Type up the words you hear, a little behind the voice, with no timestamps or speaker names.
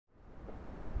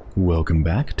Welcome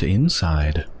back to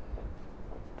Inside.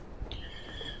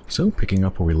 So, picking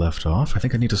up where we left off, I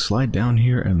think I need to slide down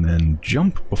here and then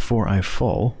jump before I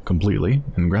fall completely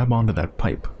and grab onto that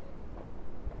pipe.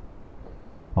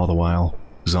 All the while,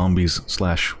 zombies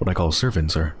slash what I call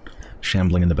servants are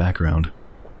shambling in the background.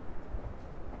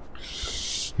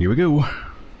 Here we go.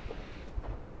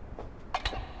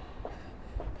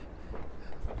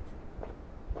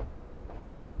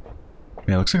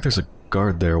 Yeah, it looks like there's a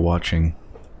guard there watching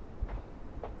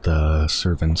the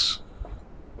servants.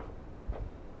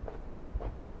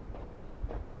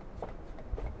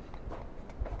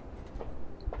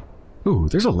 Ooh,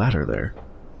 there's a ladder there.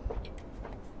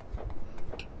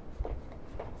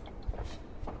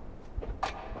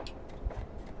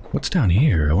 What's down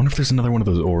here? I wonder if there's another one of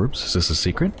those orbs. Is this a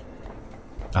secret?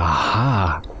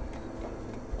 Aha!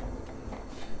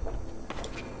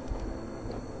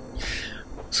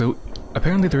 So,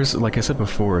 apparently there's, like I said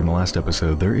before in the last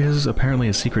episode, there is apparently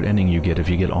a secret ending you get if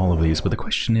you get all of these, but the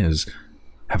question is,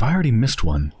 have I already missed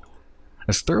one?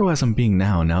 As thorough as I'm being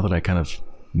now that I kind of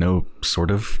know,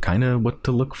 sort of, kind of, what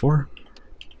to look for,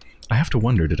 I have to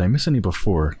wonder, did I miss any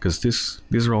before? Because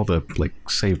these are all the, like,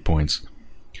 save points.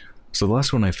 So the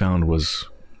last one I found was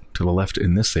to the left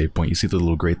in this save point. You see the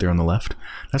little grate there on the left?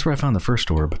 That's where I found the first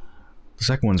orb. The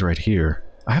second one's right here.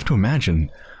 I have to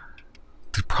imagine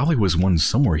there probably was one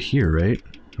somewhere here, right?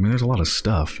 I mean, there's a lot of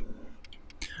stuff.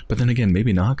 But then again,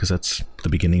 maybe not, because that's the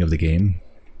beginning of the game.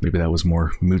 Maybe that was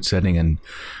more mood setting and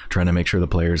trying to make sure the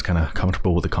player is kind of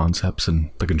comfortable with the concepts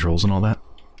and the controls and all that.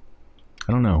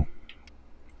 I don't know.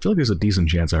 I feel like there's a decent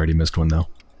chance I already missed one, though.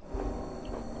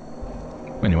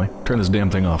 Anyway, turn this damn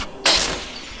thing off.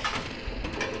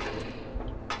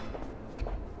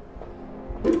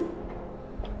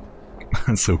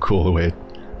 That's so cool the way it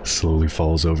slowly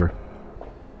falls over.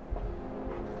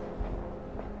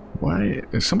 Why?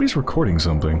 Somebody's recording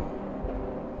something.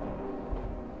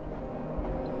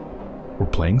 We're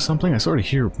playing something? I sort of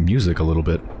hear music a little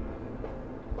bit.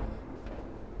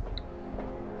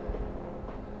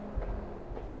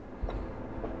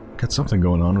 Got something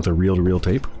going on with a reel-to-reel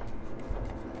tape.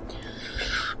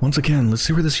 Once again, let's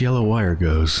see where this yellow wire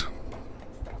goes.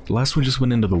 The last one just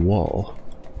went into the wall.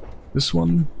 This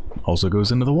one also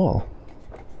goes into the wall.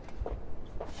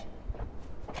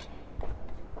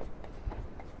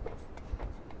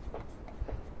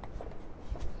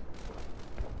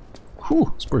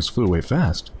 Whew, those birds flew away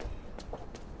fast.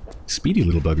 Speedy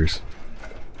little buggers.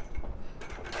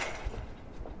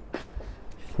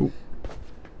 Ooh.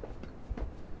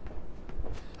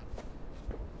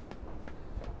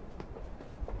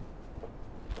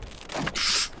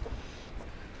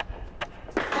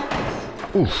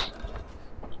 Oof.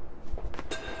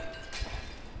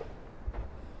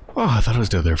 Oh, I thought I was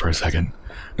dead there for a second.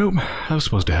 Nope, that was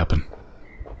supposed to happen.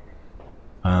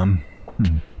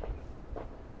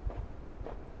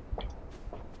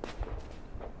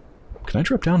 Can I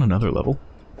drop down another level?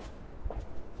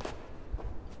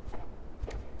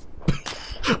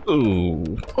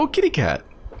 Ooh. Oh, kitty cat!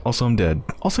 Also, I'm dead.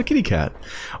 Also, kitty cat.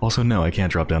 Also, no, I can't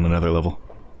drop down another level.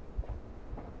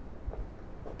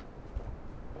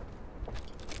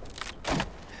 I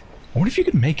wonder if you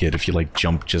could make it if you, like,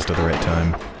 jump just at the right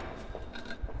time.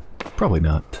 Probably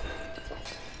not.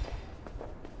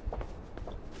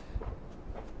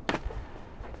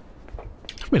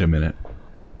 Wait a minute.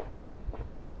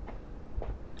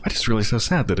 I just realized how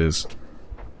sad that is.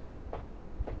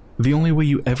 The only way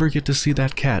you ever get to see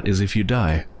that cat is if you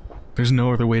die. There's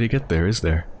no other way to get there, is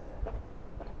there?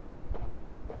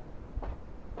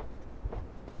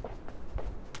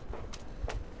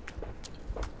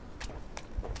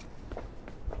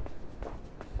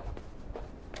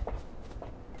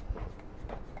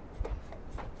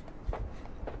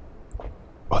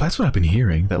 Oh, that's what I've been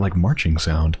hearing, that, like, marching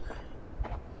sound.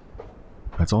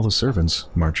 That's all the servants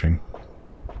marching.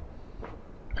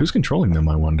 Who's controlling them,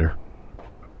 I wonder?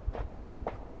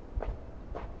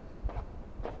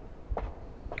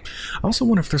 I also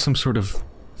wonder if there's some sort of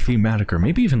thematic or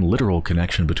maybe even literal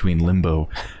connection between Limbo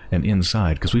and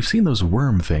Inside, because we've seen those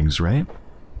worm things, right?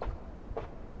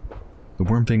 The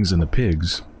worm things and the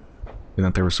pigs, and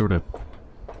that they were sort of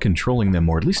controlling them,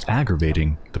 or at least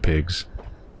aggravating the pigs.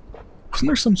 Wasn't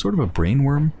there some sort of a brain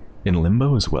worm in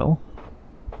Limbo as well?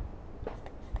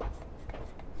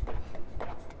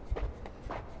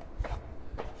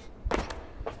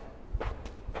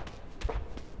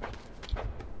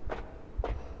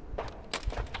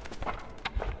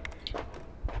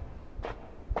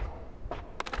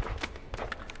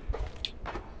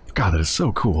 God, that is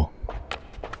so cool.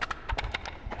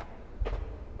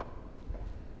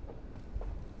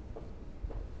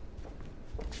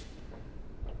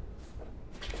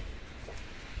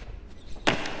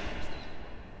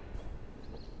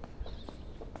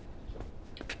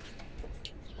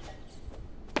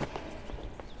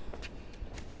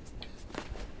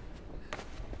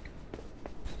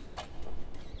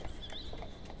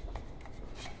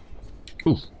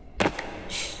 Ooh.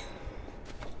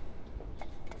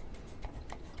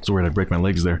 So worried I'd break my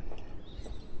legs there.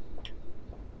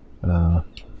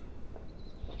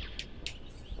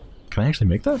 Can I actually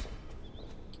make that?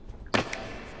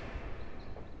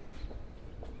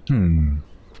 Can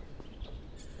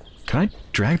I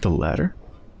drag the ladder?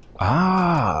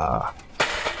 Ah!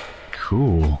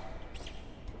 Cool.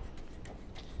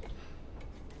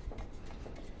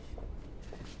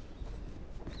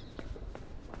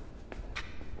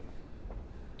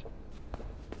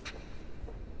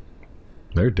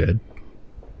 They're dead.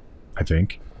 I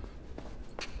think.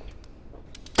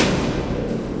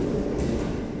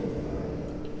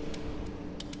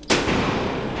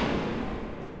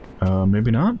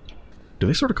 Maybe not? Do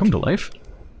they sort of come to life?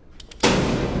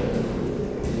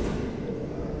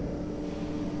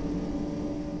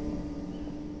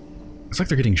 It's like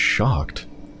they're getting shocked.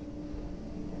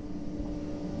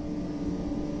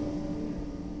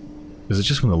 Is it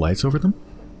just when the light's over them?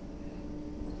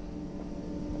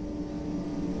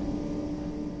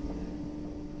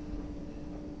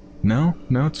 No,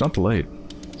 no, it's not the light.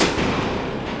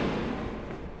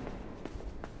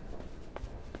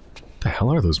 The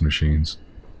hell are those machines?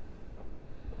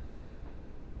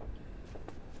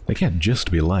 They can't just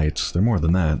be lights, they're more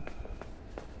than that.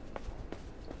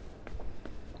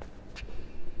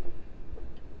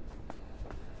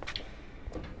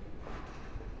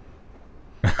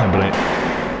 But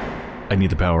I need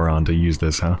the power on to use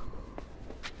this, huh?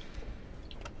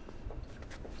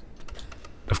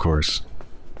 Of course.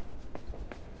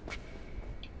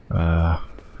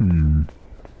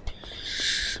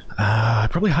 I'd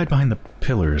probably hide behind the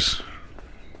pillars.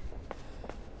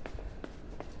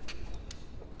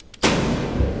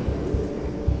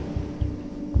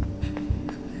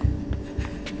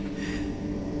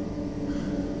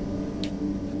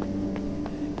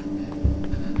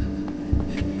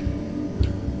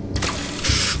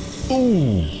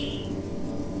 Ooh.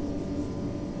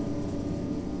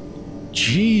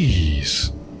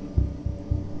 Jeez.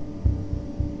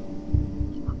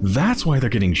 That's why they're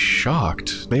getting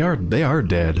shocked. They are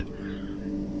dead.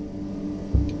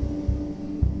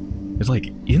 It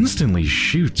like instantly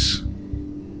shoots.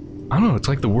 I don't know, it's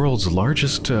like the world's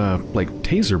largest like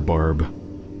taser barb.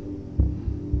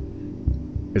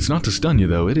 It's not to stun you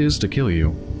though, it is to kill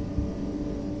you.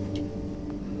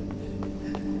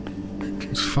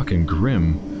 It's fucking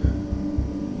grim.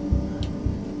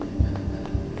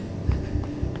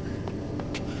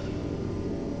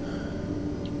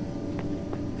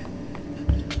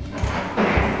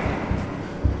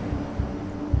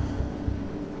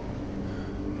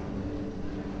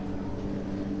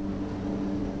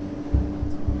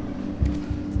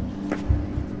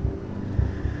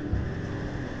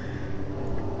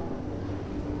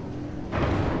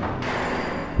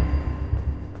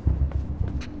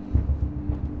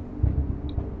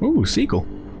 Ooh, seagull.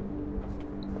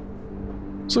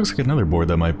 This looks like another board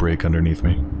that might break underneath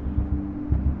me.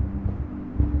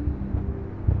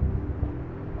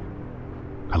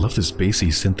 I love this bassy,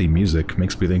 synthy music.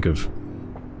 Makes me think of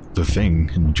The Thing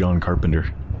and John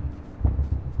Carpenter.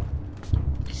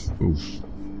 Ooh.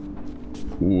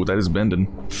 Ooh, that is bending.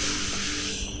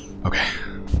 Okay.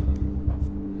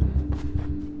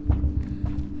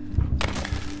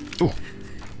 Ooh.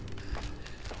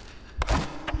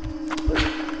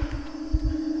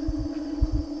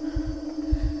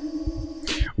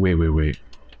 Wait.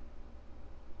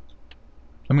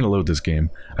 I'm gonna load this game.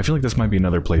 I feel like this might be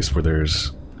another place where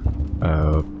there's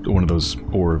one of those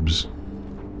orbs.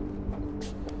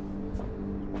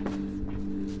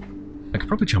 I could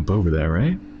probably jump over that,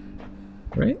 right?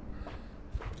 Right?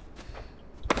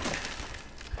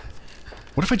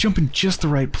 What if I jump in just the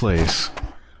right place?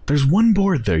 There's one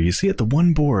board there, you see it? The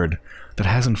one board that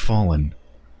hasn't fallen.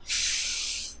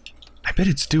 I bet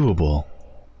it's doable.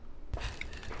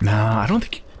 Nah, I don't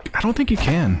think you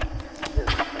can.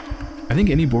 I think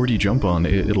any board you jump on,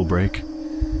 it'll break.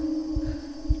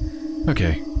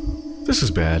 Okay. This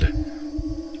is bad.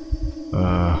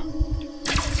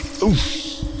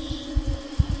 Oof.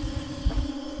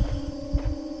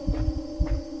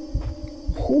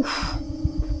 Oof.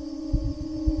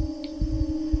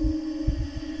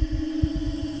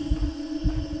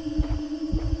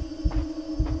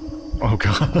 Oh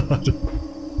god.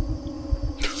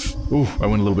 Ooh, I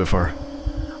went a little bit far.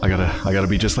 I gotta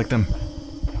be just like them.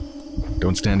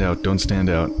 Don't stand out, don't stand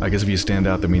out. I guess if you stand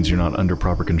out, that means you're not under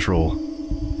proper control.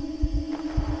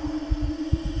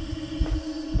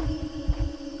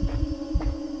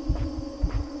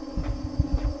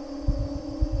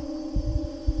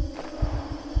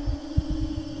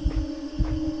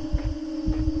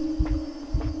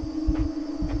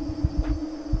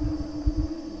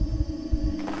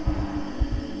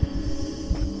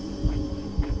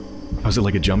 Was it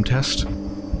like a jump test?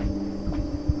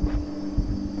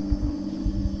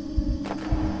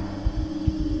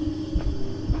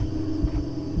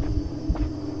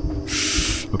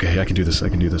 Okay, I can do this, I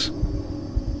can do this.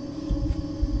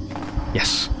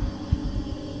 Yes!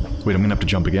 Wait, I'm gonna have to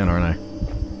jump again, aren't I?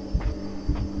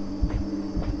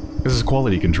 This is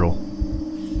quality control.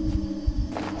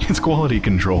 It's quality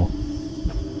control.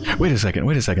 Wait a second,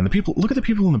 wait a second. The people, look at the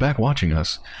people in the back watching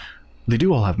us. They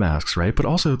do all have masks, right? But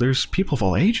also there's people of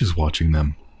all ages watching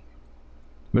them.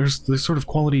 There's this sort of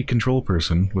quality control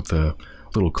person with the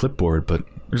little clipboard, but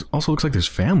there's also looks like there's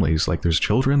families, like there's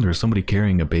children, there's somebody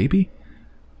carrying a baby.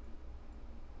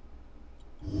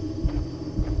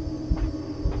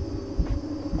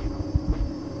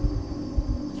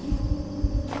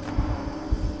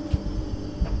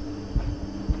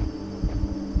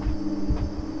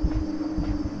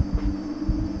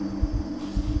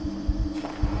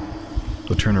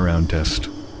 The turnaround test.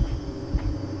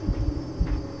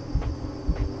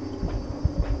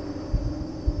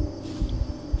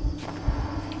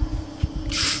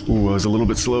 Ooh, I was a little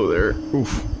bit slow there.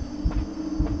 Oof.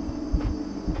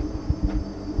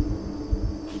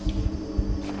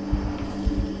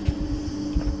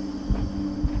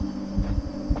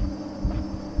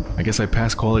 I guess I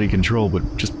passed quality control,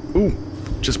 but just... ooh!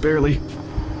 Just barely.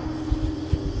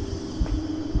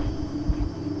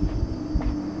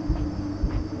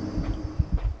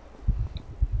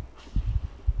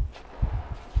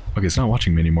 Okay, it's not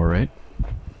watching me anymore, right?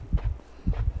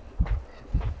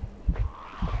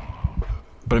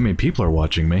 But I mean, people are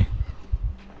watching me.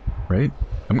 Right?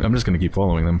 I'm just gonna keep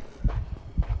following them.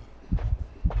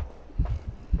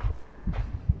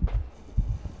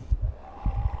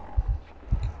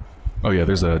 Oh yeah,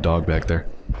 there's a dog back there.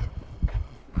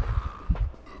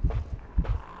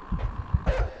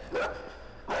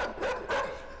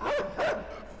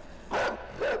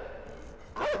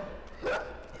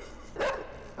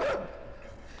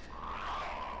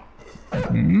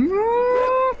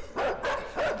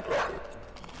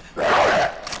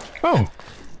 Oh!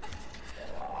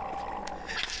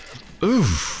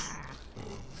 Oof!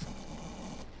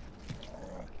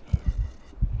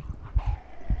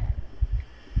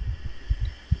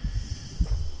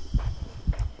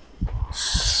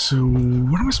 So,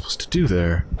 what am I supposed to do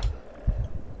there?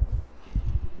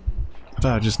 I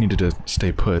thought I just needed to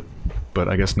stay put, but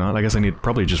I guess not. I guess I need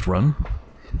probably just run.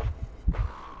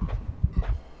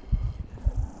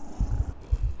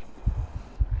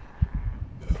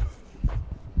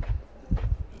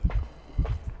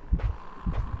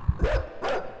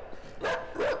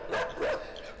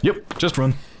 Yep, just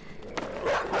run.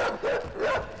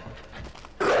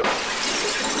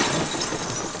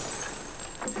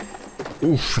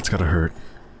 Oof, that's gotta hurt.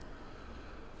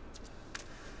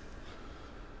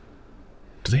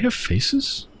 Do they have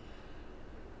faces?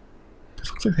 They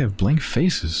look like they have blank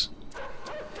faces.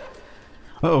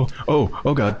 Uh-oh,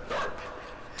 oh god.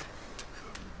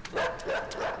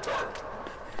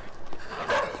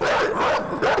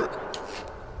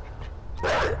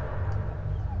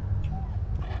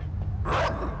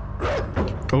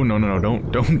 Oh, no,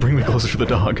 don't bring me closer to the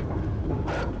dog.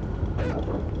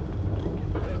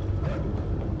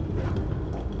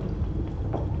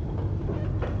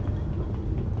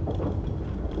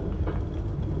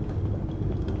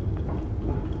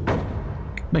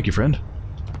 Thank you, friend.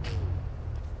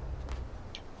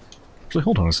 Actually,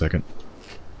 hold on a second.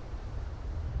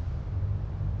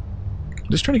 I'm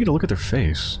just trying to get a look at their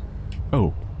face.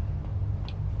 Oh.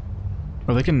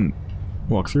 Oh, they can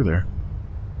walk through there.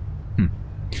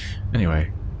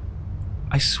 Anyway,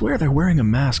 I swear they're wearing a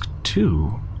mask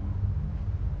too.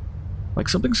 Like,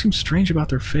 something seems strange about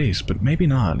their face, but maybe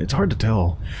not. It's hard to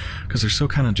tell, because they're so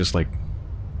kind of just, like,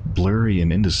 blurry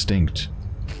and indistinct.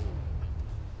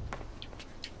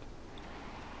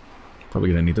 Probably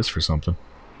gonna need this for something.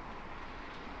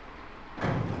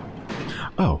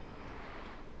 Oh.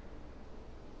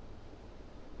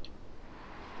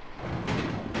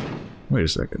 Wait a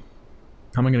second.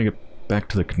 How am I gonna get back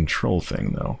to the control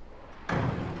thing, though?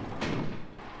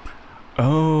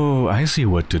 Oh, I see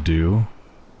what to do.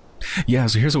 Yeah,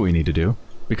 so here's what we need to do.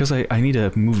 Because I need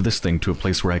to move this thing to a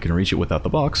place where I can reach it without the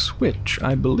box, which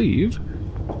I believe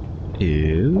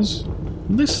is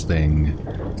this thing.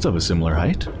 It's of a similar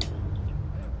height.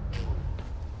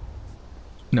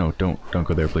 No, don't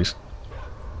go there, please.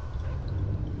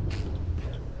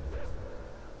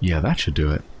 Yeah, that should do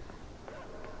it.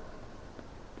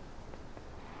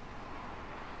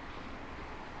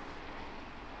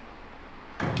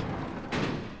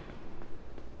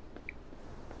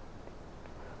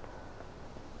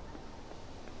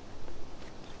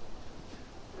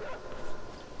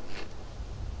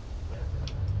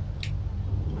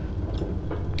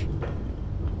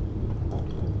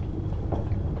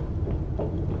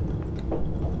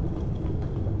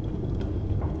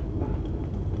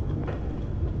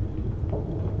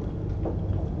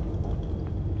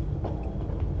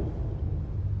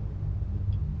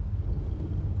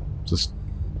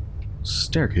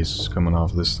 staircase coming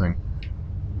off this thing.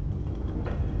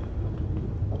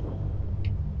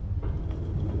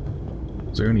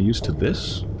 Is there any use to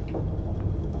this?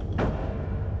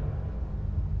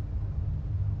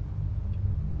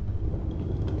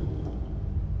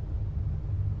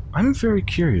 I'm very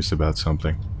curious about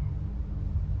something.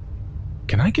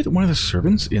 Can I get one of the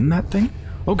servants in that thing?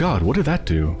 Oh god, what did that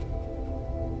do?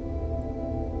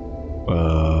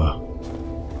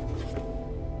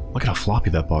 Look at how floppy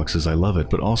that box is, I love it,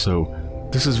 but also,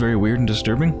 this is very weird and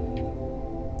disturbing.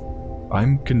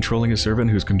 I'm controlling a servant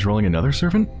who's controlling another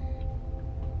servant?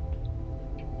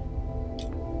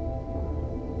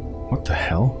 What the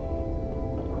hell?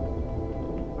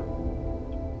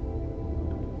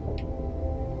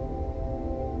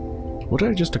 What did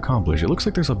I just accomplish? It looks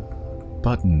like there's a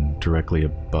button directly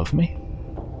above me.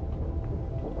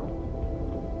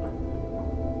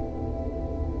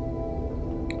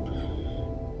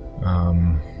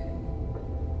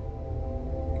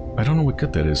 I don't know what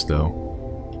good that is, though.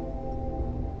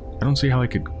 I don't see how I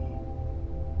could...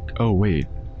 Oh, wait.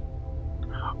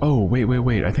 Oh,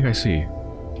 wait. I think I see.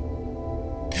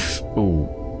 Oh.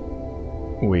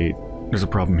 Wait. There's a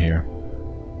problem here.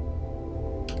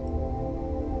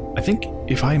 I think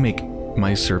if I make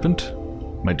my servant,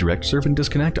 my direct servant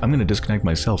disconnect, I'm gonna disconnect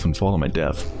myself and fall to my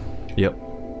death. Yep.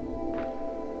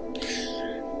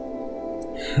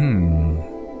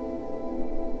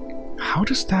 How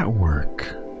does that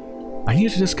work? I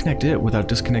need to disconnect it without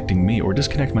disconnecting me, or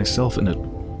disconnect myself in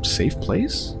a safe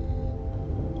place?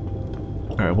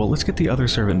 Alright, well, let's get the other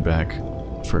servant back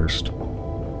first.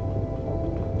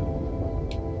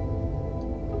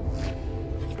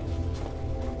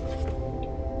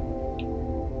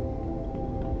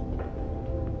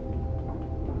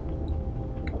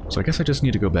 So I guess I just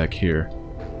need to go back here.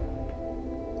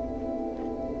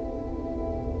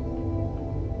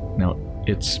 Now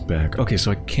it's back. Okay,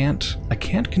 so I can't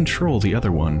control the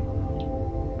other one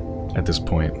at this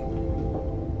point.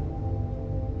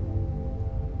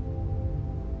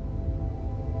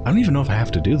 I don't even know if I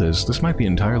have to do this. This might be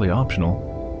entirely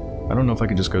optional. I don't know if I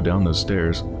could just go down those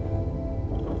stairs.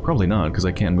 Probably not, because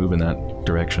I can't move in that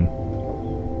direction.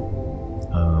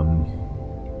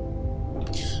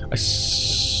 I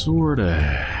sorta...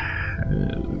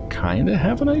 kinda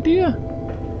have an idea?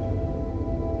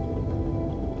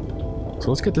 So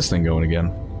let's get this thing going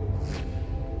again.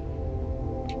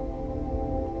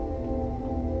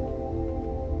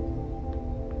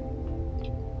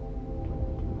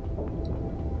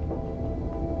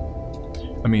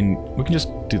 I mean, we can just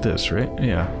do this, right?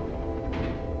 Yeah.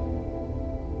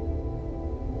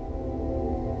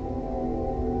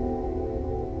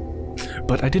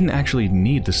 But I didn't actually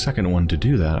need the second one to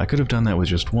do that. I could have done that with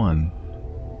just one.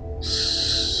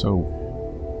 So...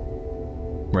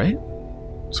 right?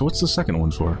 So what's the second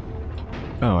one for?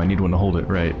 Oh, I need one to hold it,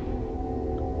 right.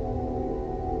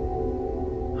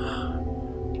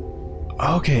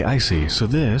 Okay, I see. So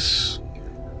this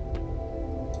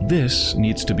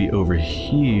needs to be over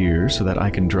here so that I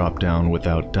can drop down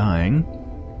without dying.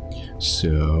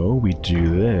 So we do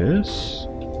this.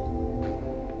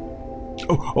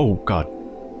 Oh god.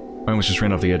 I almost just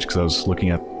ran off the edge because I was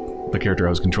looking at the character I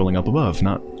was controlling up above,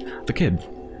 not the kid.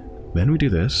 Then we do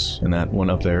this, and that one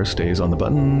up there stays on the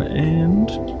button, and...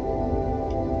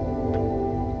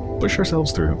 push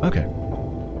ourselves through. Okay.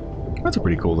 That's a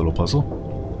pretty cool little puzzle.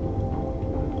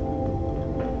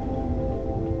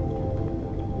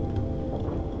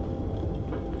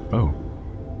 Oh.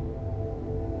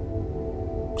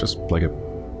 Just like a...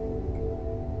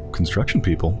 construction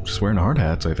people. Just wearing hard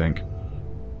hats, I think.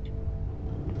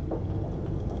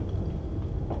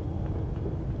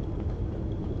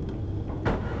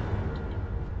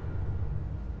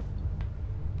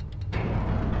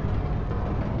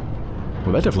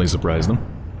 Well, that definitely surprised them.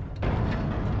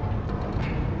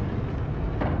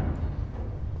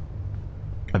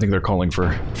 I think they're calling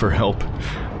for help.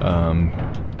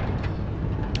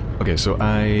 Okay, so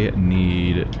I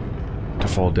need to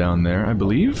fall down there, I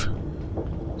believe.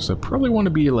 So I probably want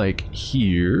to be, like,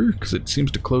 here, because it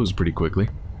seems to close pretty quickly.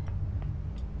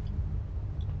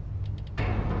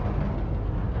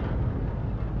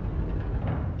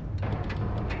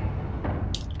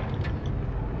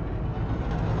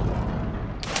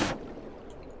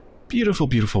 Beautiful,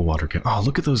 beautiful water can. Oh,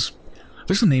 look at those.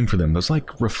 There's a name for them. Those, like,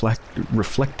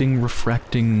 refracting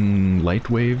light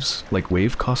waves, like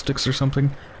wave caustics or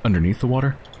something, underneath the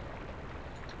water.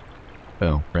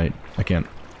 Oh, right. I can't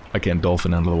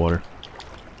dolphin out of the water.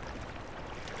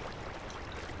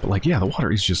 But, like, yeah, the water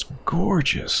is just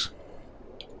gorgeous.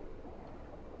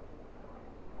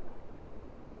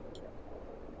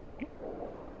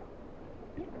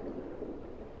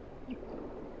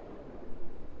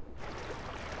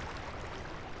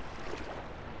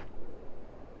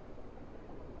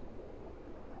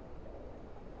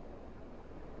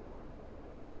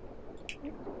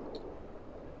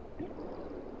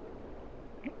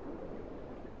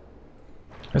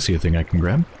 I see a thing I can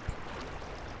grab.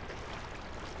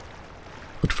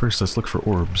 But first, let's look for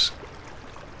orbs.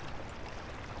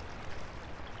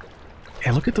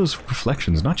 Yeah, look at those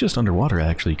reflections. Not just underwater,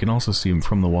 actually. You can also see them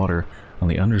from the water on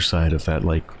the underside of that,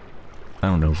 like, I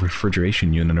don't know,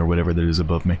 refrigeration unit or whatever that is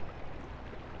above me.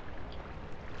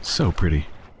 So pretty.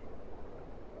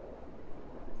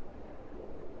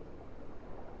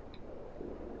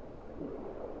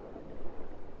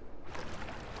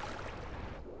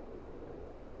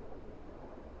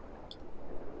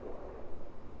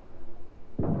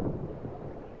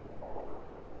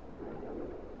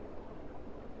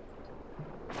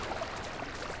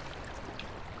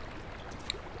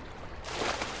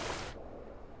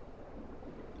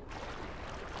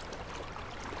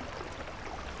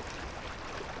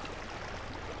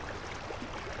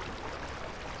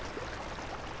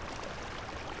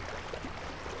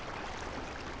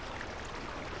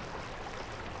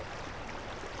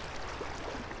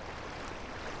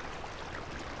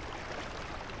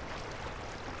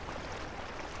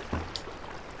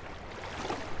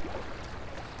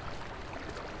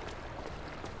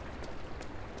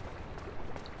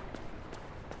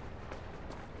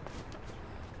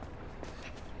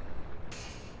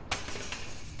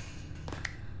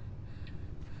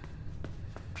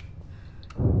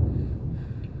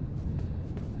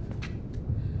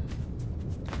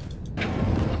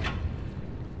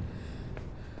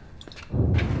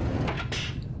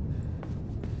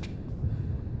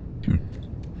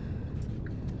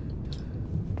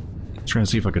 Trying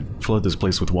to see if I could flood this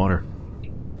place with water.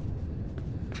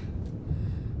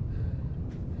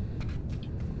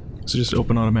 Does it just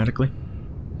open automatically?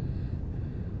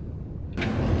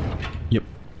 Yep.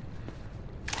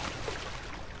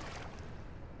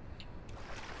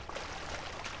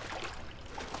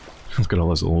 Look at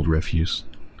all this old refuse.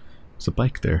 There's a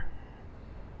bike there.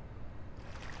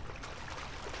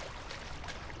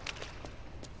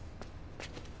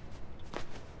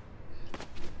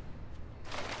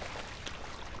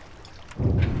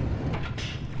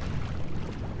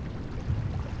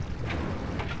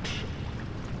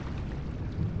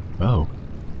 Oh,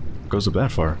 goes up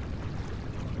that far.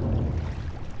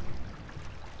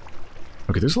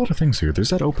 Okay, there's a lot of things here. There's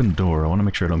that open door. I want to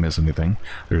make sure I don't miss anything.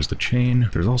 There's the chain.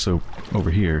 There's also over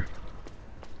here.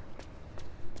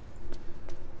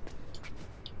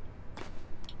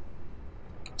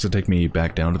 Does it take me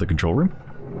back down to the control room?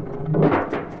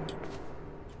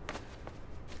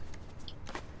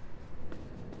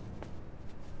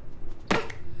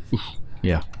 Oof,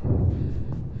 yeah.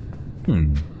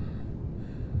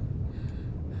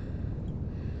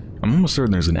 I'm almost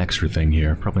certain there's an extra thing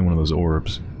here. Probably one of those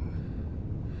orbs.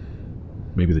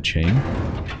 Maybe the chain?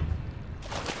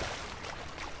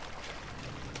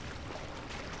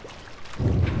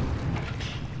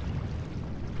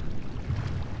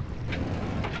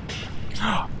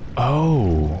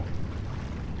 Oh!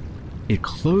 It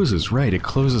closes, right. It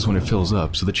closes when it fills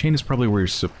up. So the chain is probably where you're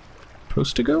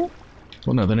supposed to go?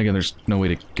 Well, no, then again, there's no way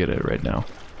to get it right now.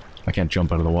 I can't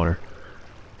jump out of the water.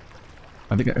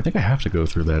 I think I have to go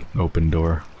through that open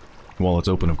door. While it's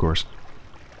open, of course.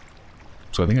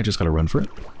 So I think I just gotta run for it.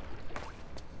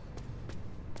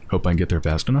 Hope I can get there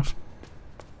fast enough.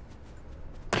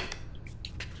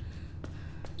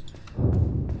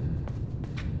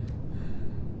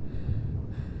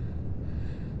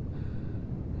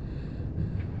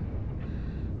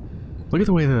 Look at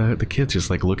the way the kid's just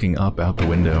like looking up out the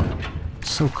window.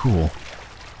 So cool.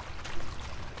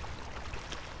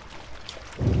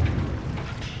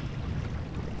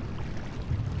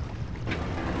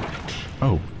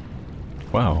 Oh.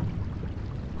 Wow.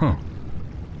 Huh.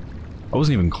 I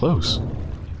wasn't even close.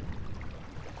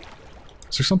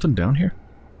 Is there something down here?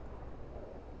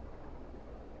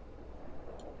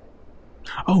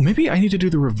 Oh, maybe I need to do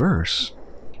the reverse.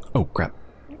 Oh, crap.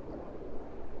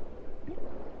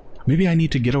 Maybe I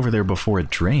need to get over there before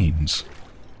it drains.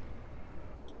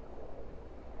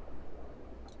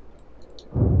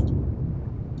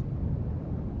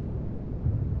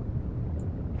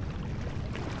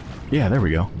 Yeah, there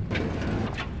we go.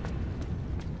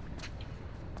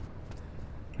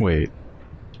 Wait.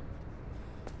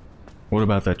 What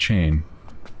about that chain?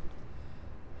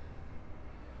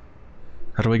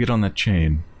 How do I get on that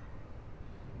chain?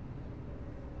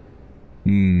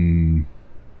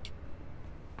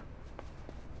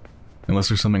 Unless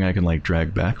there's something I can, like,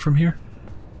 drag back from here?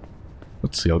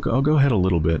 Let's see, I'll go ahead a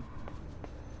little bit.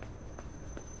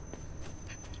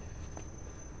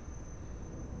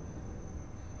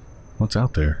 What's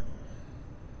out there?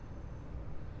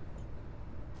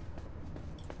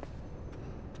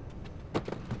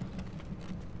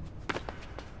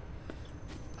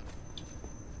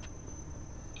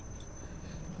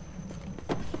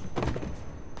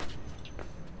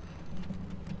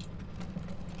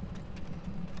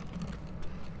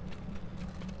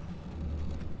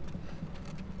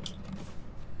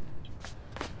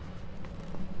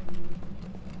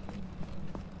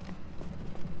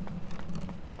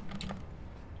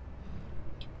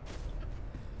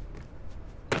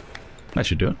 That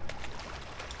should do it.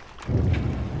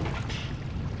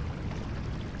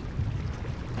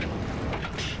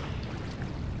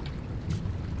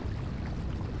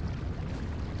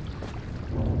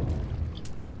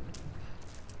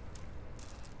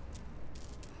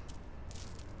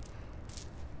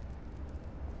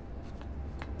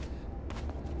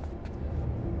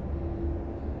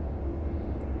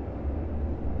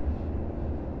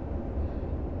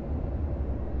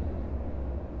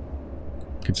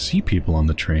 Could see people on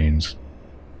the trains.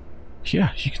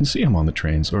 Yeah, you can see them on the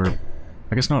trains, or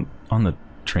I guess not on the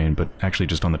train, but actually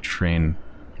just on the train,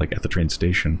 like at the train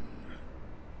station.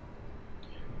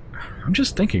 I'm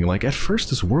just thinking, like, at first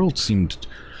this world seemed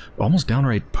almost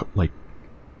downright, like,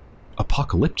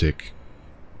 apocalyptic.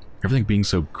 Everything being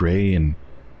so gray and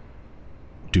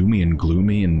doomy and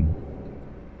gloomy and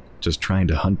just trying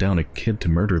to hunt down a kid to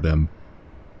murder them.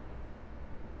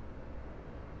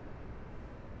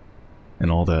 And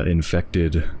all the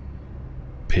infected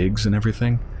pigs and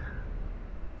everything.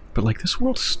 But, like, this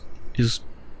world is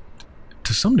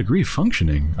to some degree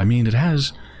functioning. I mean, it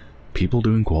has people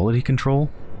doing quality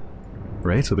control,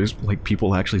 right? So there's, like,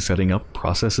 people actually setting up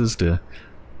processes to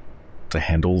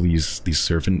handle these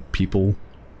servant people.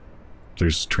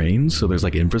 There's trains, so there's,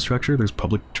 like, infrastructure, there's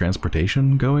public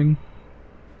transportation going.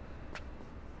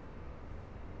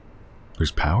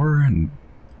 There's power, and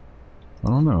I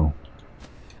don't know.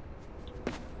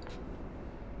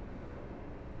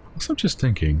 I'm just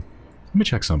thinking. Let me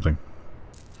check something.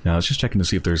 Now, I was just checking to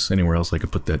see if there's anywhere else I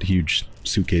could put that huge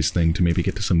suitcase thing to maybe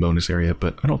get to some bonus area,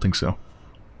 but I don't think so.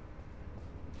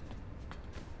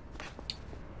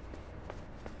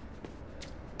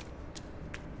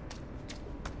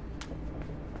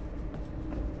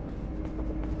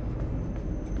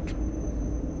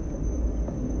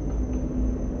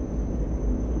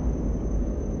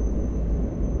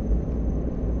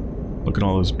 Look at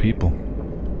all those people.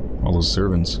 All those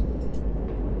servants.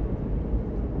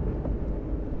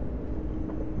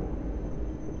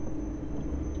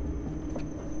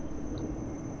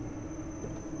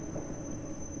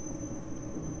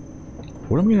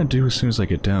 What am I gonna do as soon as I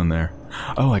get down there?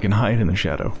 Oh, I can hide in the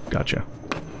shadow. Gotcha.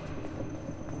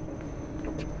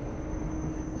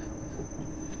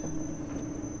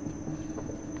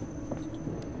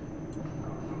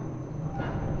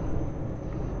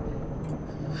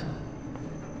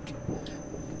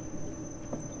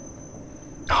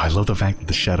 Oh, I love the fact that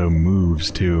the shadow moves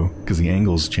too, because the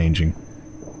angle's changing.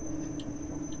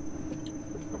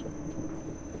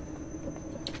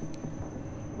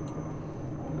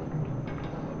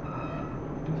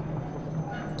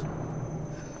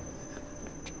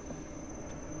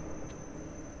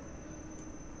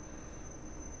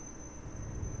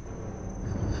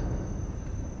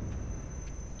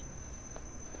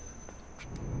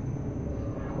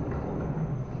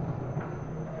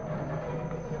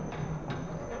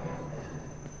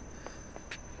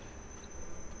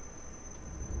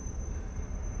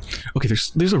 Okay,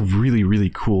 there's a really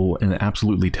cool and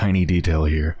absolutely tiny detail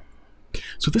here.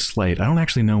 So this light, I don't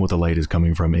actually know what the light is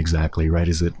coming from exactly, right?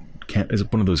 Is it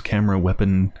one of those camera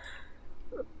weapon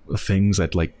things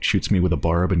that like shoots me with a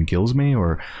barb and kills me,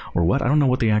 or what? I don't know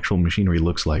what the actual machinery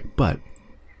looks like, but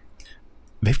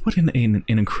they've put in an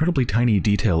incredibly tiny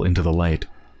detail into the light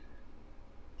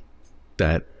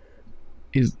that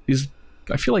is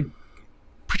I feel like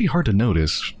pretty hard to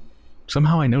notice.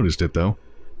 Somehow I noticed it though.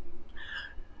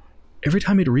 Every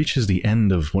time it reaches the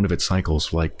end of one of its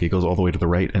cycles, like it goes all the way to the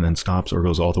right and then stops, or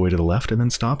goes all the way to the left and then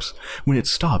stops, when it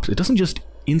stops, it doesn't just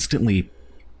instantly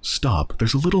stop.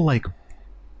 There's a little, like,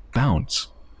 bounce.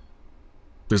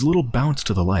 There's a little bounce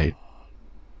to the light.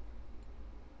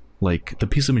 Like, the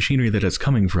piece of machinery that it's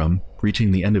coming from,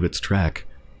 reaching the end of its track,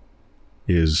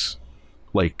 is,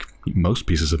 like most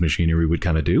pieces of machinery would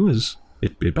kind of do, is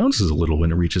it bounces a little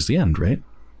when it reaches the end, right?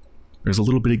 There's a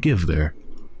little bit of give there.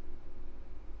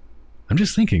 I'm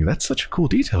just thinking, that's such a cool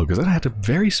detail, because that had to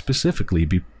very specifically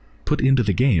be put into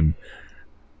the game.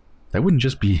 That wouldn't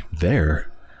just be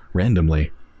there,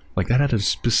 randomly. Like, that had to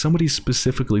somebody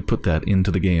specifically put that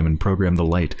into the game and program the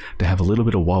light to have a little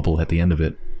bit of wobble at the end of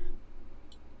it.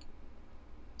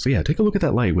 So yeah, take a look at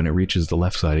that light when it reaches the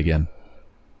left side again.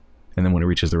 And then when it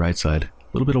reaches the right side, a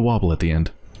little bit of wobble at the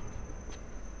end.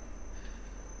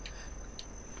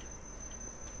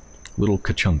 Little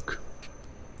ka-chunk.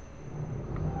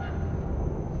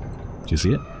 Do you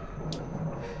see it?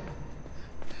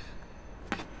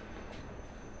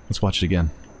 Let's watch it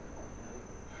again.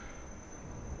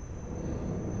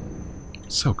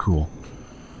 So cool.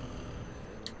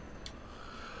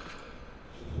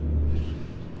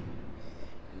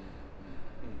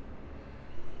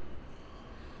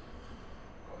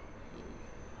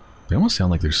 They almost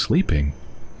sound like they're sleeping.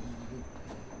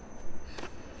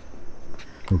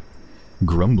 Or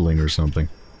grumbling or something.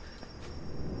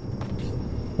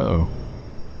 Uh-oh.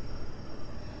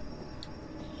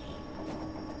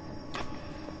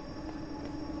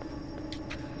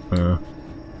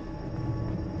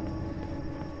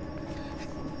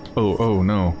 Oh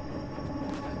no.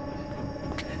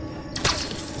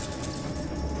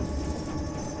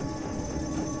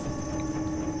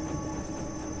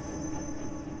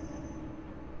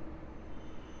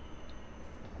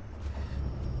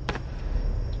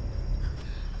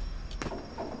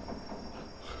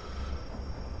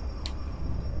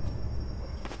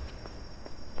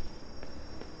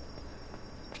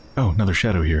 Oh, another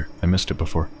shadow here. I missed it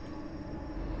before.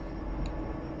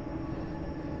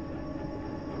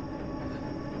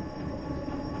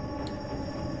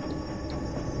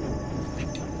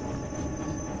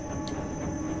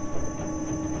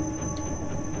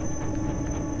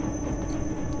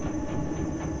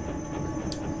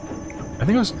 I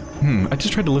think I was... I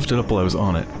just tried to lift it up while I was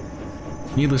on it.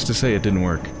 Needless to say, it didn't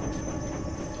work.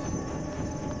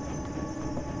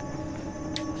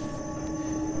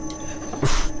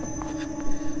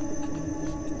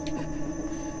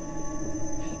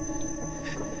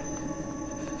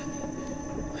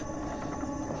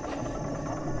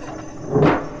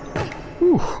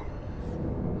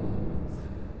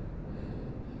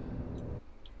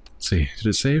 Let's see, did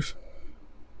it save?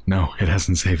 No, it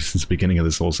hasn't saved since the beginning of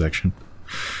this whole section.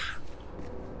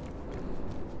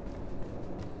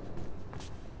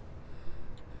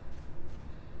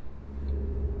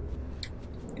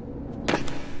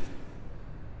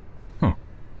 Huh.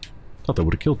 Thought that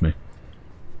would have killed me.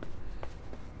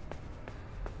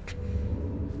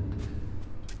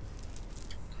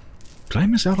 Did I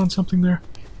miss out on something there?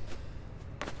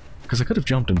 Because I could have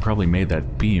jumped and probably made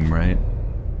that beam, right?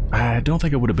 I don't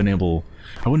think I would have been able...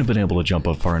 I wouldn't have been able to jump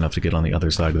up far enough to get on the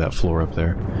other side of that floor up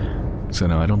there. So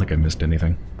no, I don't think I missed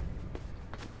anything.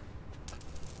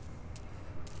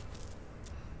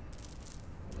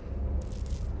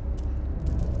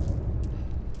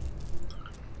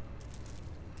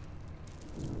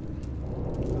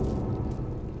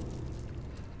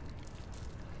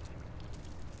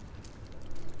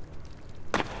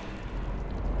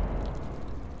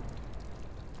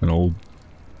 An old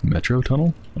metro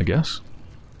tunnel, I guess?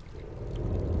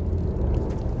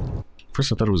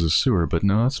 First I thought it was a sewer, but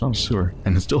no, it's not a sewer.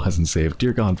 And it still hasn't saved.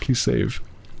 Dear God, please save.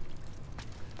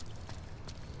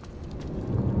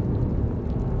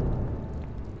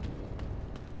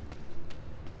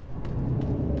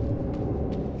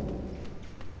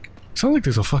 Sounds like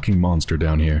there's a fucking monster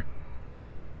down here.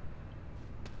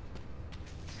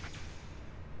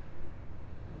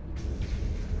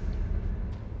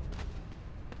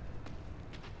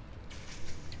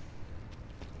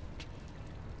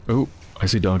 Oh, I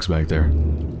see dogs back there.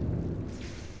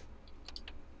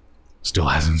 Still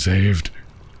hasn't saved.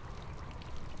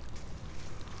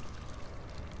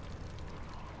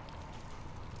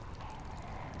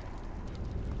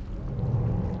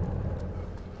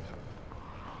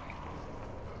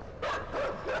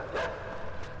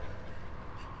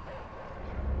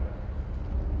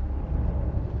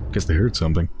 Guess they heard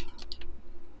something.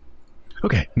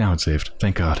 Okay, now it's saved.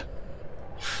 Thank God.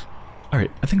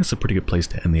 Alright, I think that's a pretty good place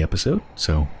to end the episode,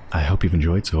 so I hope you've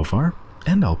enjoyed so far,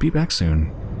 and I'll be back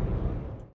soon.